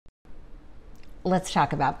let's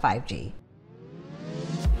talk about 5G.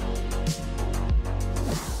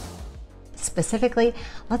 Specifically,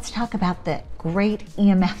 let's talk about the great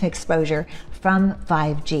EMF exposure from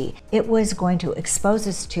 5G. It was going to expose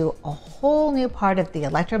us to a whole new part of the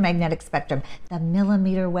electromagnetic spectrum, the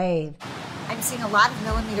millimeter wave. I'm seeing a lot of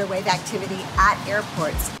millimeter wave activity at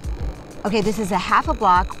airports. Okay, this is a half a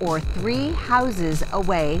block or 3 houses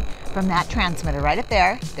away from that transmitter right up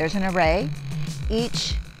there. There's an array.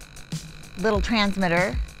 Each little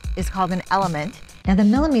transmitter is called an element. Now, the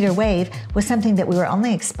millimeter wave was something that we were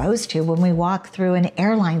only exposed to when we walk through an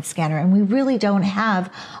airline scanner, and we really don't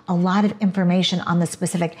have a lot of information on the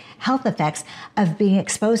specific health effects of being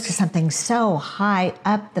exposed to something so high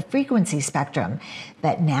up the frequency spectrum.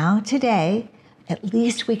 But now, today, at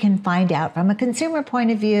least we can find out from a consumer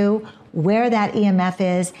point of view where that EMF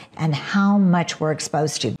is and how much we're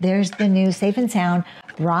exposed to. There's the new Safe and Sound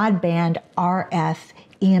broadband RF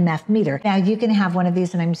EMF meter. Now you can have one of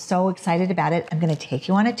these, and I'm so excited about it. I'm going to take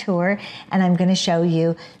you on a tour, and I'm going to show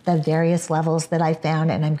you the various levels that I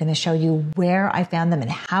found, and I'm going to show you where I found them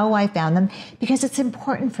and how I found them, because it's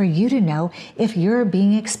important for you to know if you're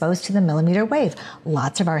being exposed to the millimeter wave.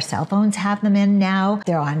 Lots of our cell phones have them in now.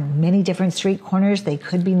 They're on many different street corners. They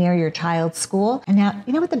could be near your child's school. And now,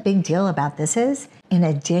 you know what the big deal about this is? In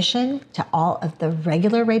addition to all of the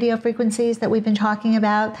regular radio frequencies that we've been talking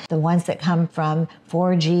about, the ones that come from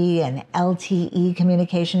 4G and LTE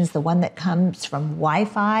communications, the one that comes from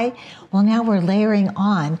Wi-Fi, well, now we're layering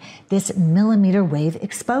on this millimeter wave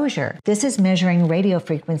exposure. This is measuring radio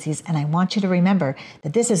frequencies, and I want you to remember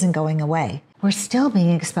that this isn't going away. We're still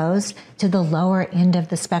being exposed to the lower end of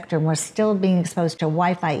the spectrum. We're still being exposed to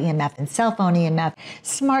Wi-Fi EMF and cell phone EMF,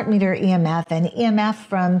 smart meter EMF, and EMF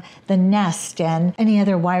from the Nest and any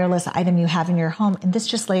other wireless item you have in your home. And this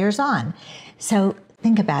just layers on. So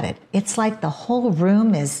think about it. It's like the whole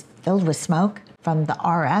room is filled with smoke from the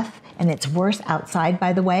RF, and it's worse outside,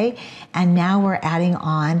 by the way. And now we're adding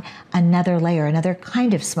on another layer, another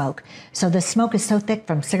kind of smoke. So the smoke is so thick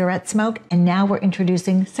from cigarette smoke, and now we're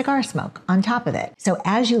introducing cigar smoke on top of it. So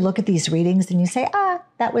as you look at these readings and you say,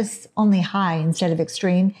 that was only high instead of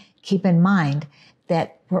extreme, keep in mind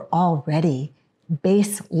that we're already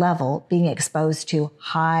base level being exposed to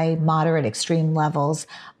high, moderate, extreme levels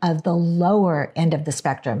of the lower end of the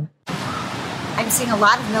spectrum. I'm seeing a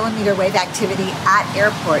lot of millimeter wave activity at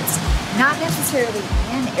airports, not necessarily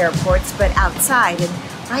in airports, but outside. And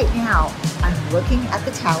right now, I'm looking at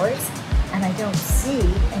the towers, and I don't see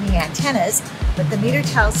any antennas, but the meter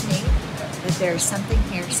tells me that there's something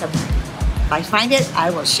here somewhere. If I find it, I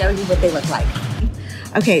will show you what they look like.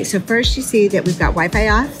 Okay, so first you see that we've got Wi-Fi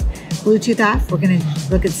off, Bluetooth off. We're going to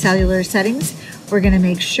look at cellular settings. We're going to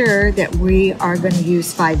make sure that we are going to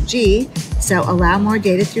use 5G. So allow more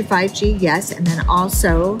data through 5G, yes. And then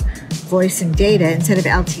also voice and data. Instead of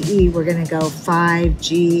LTE, we're going to go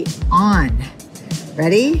 5G on.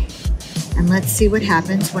 Ready? And let's see what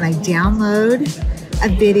happens when I download a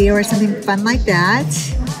video or something fun like that.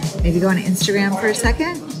 Maybe go on Instagram for a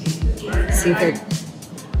second. See if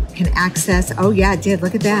it can access. Oh yeah, it did.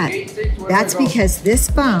 Look at that. That's because this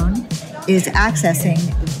phone is accessing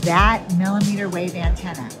that millimeter wave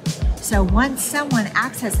antenna. So once someone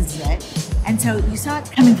accesses it, and so you saw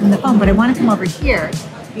it coming from the phone, but I want to come over here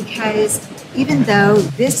because even though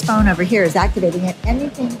this phone over here is activating it,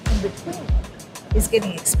 anything in between is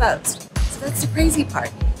getting exposed. So that's the crazy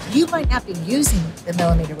part. You might not be using the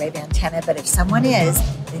millimeter wave antenna, but if someone is,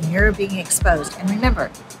 then you're being exposed. And remember,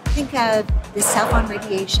 think of this cell phone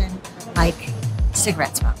radiation like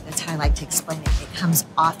cigarette smoke. That's how I like to explain it. It comes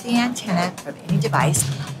off the antenna from any device,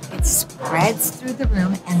 it spreads through the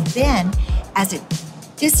room, and then as it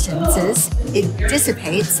distances, it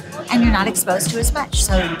dissipates, and you're not exposed to as much.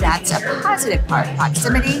 So that's a positive part.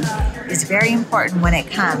 Proximity is very important when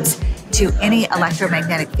it comes to any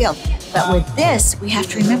electromagnetic field. But with this, we have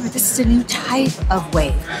to remember this is a new type of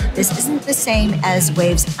wave. This isn't the same as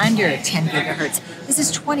waves under 10 gigahertz. This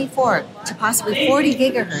is 24 to possibly 40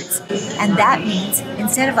 gigahertz. And that means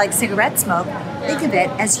instead of like cigarette smoke, think of it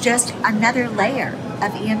as just another layer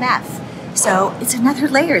of EMF. So it's another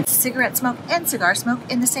layer. It's cigarette smoke and cigar smoke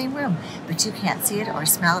in the same room. But you can't see it or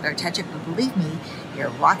smell it or touch it. But believe me,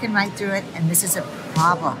 you're walking right through it, and this is a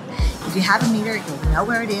problem. If you have a meter, you'll know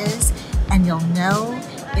where it is, and you'll know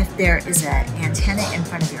if there is an antenna in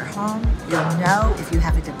front of your home. You'll know if you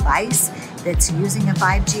have a device that's using a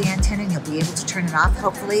 5G antenna, and you'll be able to turn it off,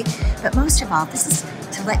 hopefully. But most of all, this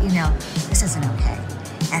is to let you know this isn't okay.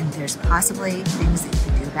 And there's possibly things that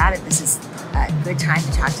you can do about it. This is a good time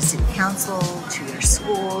to talk to city council, to your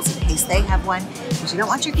schools, in case they have one, because you don't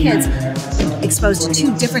want your kids exposed to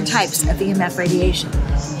two different types of EMF radiation.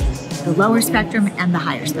 the lower spectrum and the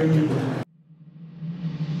higher spectrum.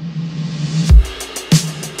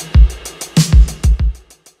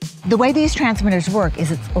 The way these transmitters work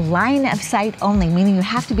is it's line of sight only, meaning you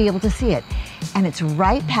have to be able to see it. And it's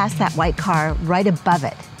right past that white car, right above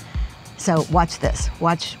it. So watch this.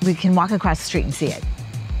 Watch, we can walk across the street and see it.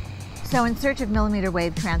 So in search of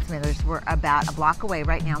mmWave transmitters, we're about a block away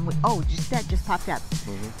right now. Oh, that just popped up.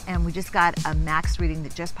 And we just got a max reading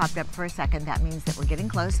that just popped up for a second. That means that we're getting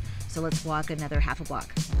close. So let's walk another half a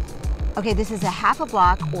block. Okay, this is a half a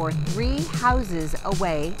block or 3 houses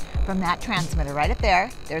away from that transmitter. Right up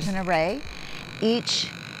there, there's an array.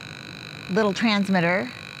 Each little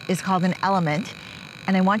transmitter is called an element.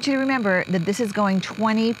 And I want you to remember that this is going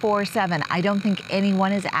 24/7. I don't think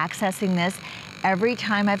anyone is accessing this. Every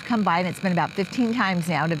time I've come by, and it's been about 15 times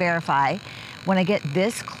now to verify, when I get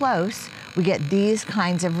this close, we get these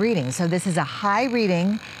kinds of readings. So this is a high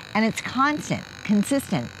reading and it's constant,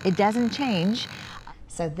 consistent. It doesn't change.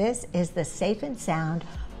 So this is the Safe and Sound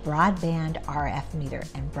broadband RF meter.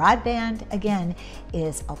 And broadband, again,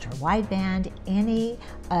 is ultra wideband, any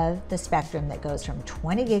of the spectrum that goes from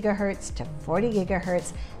 20 gigahertz to 40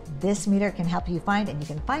 gigahertz. This meter can help you find, and you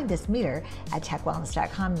can find this meter at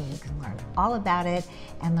techwellness.com, and you can learn all about it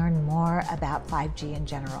and learn more about 5G in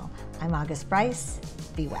general. I'm August Bryce.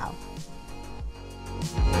 Be well.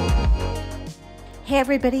 Hey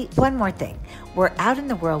everybody, one more thing. We're out in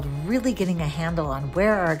the world really getting a handle on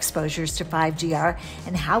where our exposures to 5G are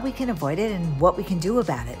and how we can avoid it and what we can do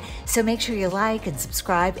about it. So make sure you like and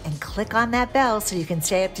subscribe and click on that bell so you can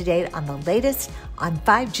stay up to date on the latest on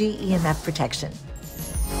 5G EMF protection.